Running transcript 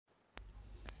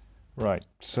Right.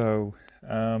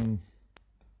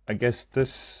 I guess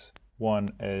this one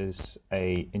is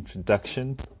a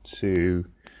introduction to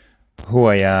who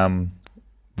I am,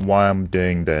 why I'm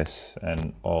doing this,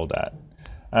 and all that.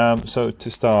 So to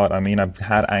start, I mean, I've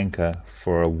had Anchor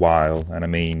for a while, and I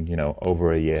mean,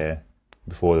 over a year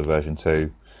before the version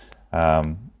 2.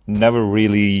 Never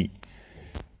really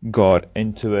got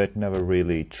into it, never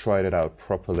really tried it out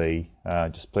properly,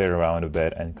 just played around a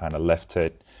bit and kind of left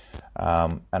it.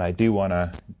 And I do want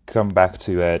to come back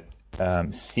to it,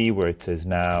 see where it is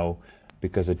now,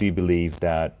 because I do believe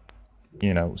that,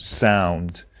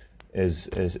 sound is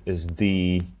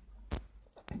the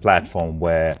platform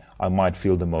where I might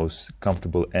feel the most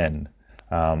comfortable in.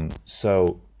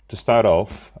 So to start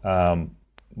off,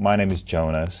 my name is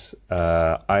Jonas.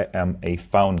 I am a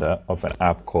founder of an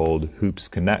app called Hoops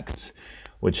Connect,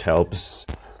 which helps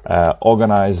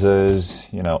organizers,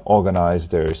 organize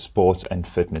their sports and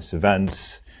fitness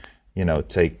events,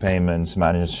 take payments,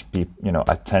 manage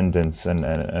attendance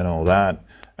and all that.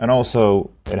 And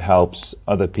also it helps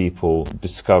other people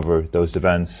discover those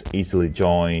events, easily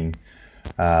join.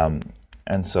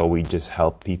 And so we just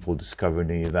help people discover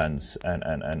new events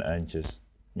and just,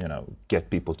 get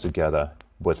people together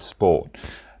with sport.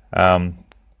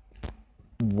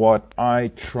 What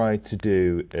I try to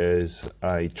do is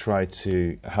I try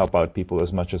to help out people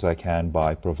as much as I can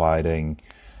by providing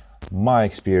my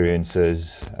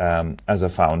experiences as a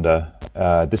founder.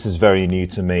 This is very new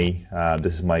to me.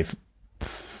 This is my,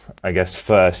 I guess,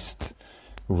 first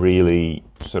really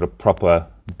sort of proper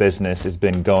business. It's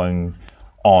been going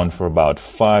on for about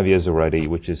 5 years already,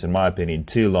 which is, in my opinion,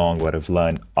 too long, but I've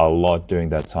learned a lot during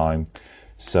that time.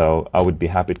 So I would be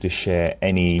happy to share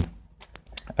any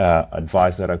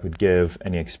advice that I could give,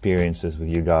 any experiences with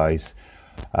you guys.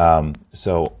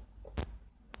 So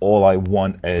all I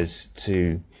want is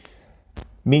to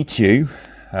meet you,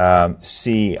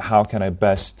 see how can I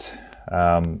best,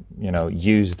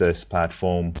 use this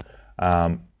platform.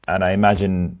 And I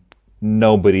imagine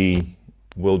nobody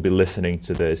will be listening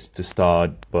to this to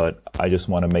start, but I just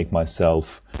want to make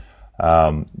myself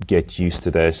get used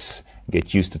to this,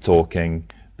 get used to talking,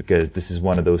 because this is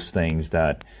one of those things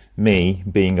that me,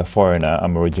 being a foreigner,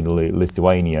 I'm originally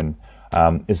Lithuanian,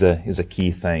 is a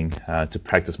key thing to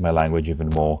practice my language even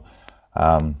more.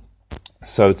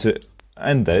 So to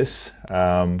end this,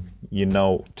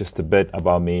 just a bit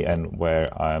about me and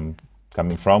where I'm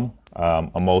coming from.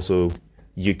 I'm also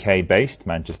UK based,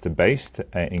 Manchester based,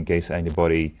 in case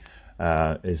anybody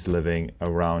is living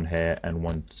around here and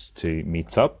wants to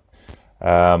meet up.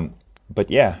 But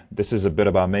yeah, this is a bit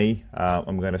about me.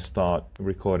 I'm going to start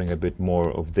recording a bit more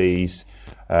of these,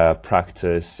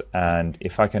 practice, and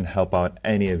if I can help out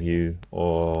any of you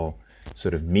or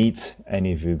sort of meet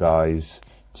any of you guys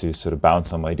to sort of bounce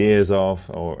some ideas off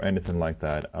or anything like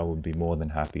that, I would be more than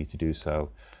happy to do so.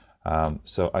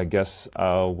 So I guess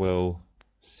I will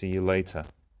see you later.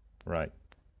 Right.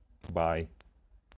 Bye.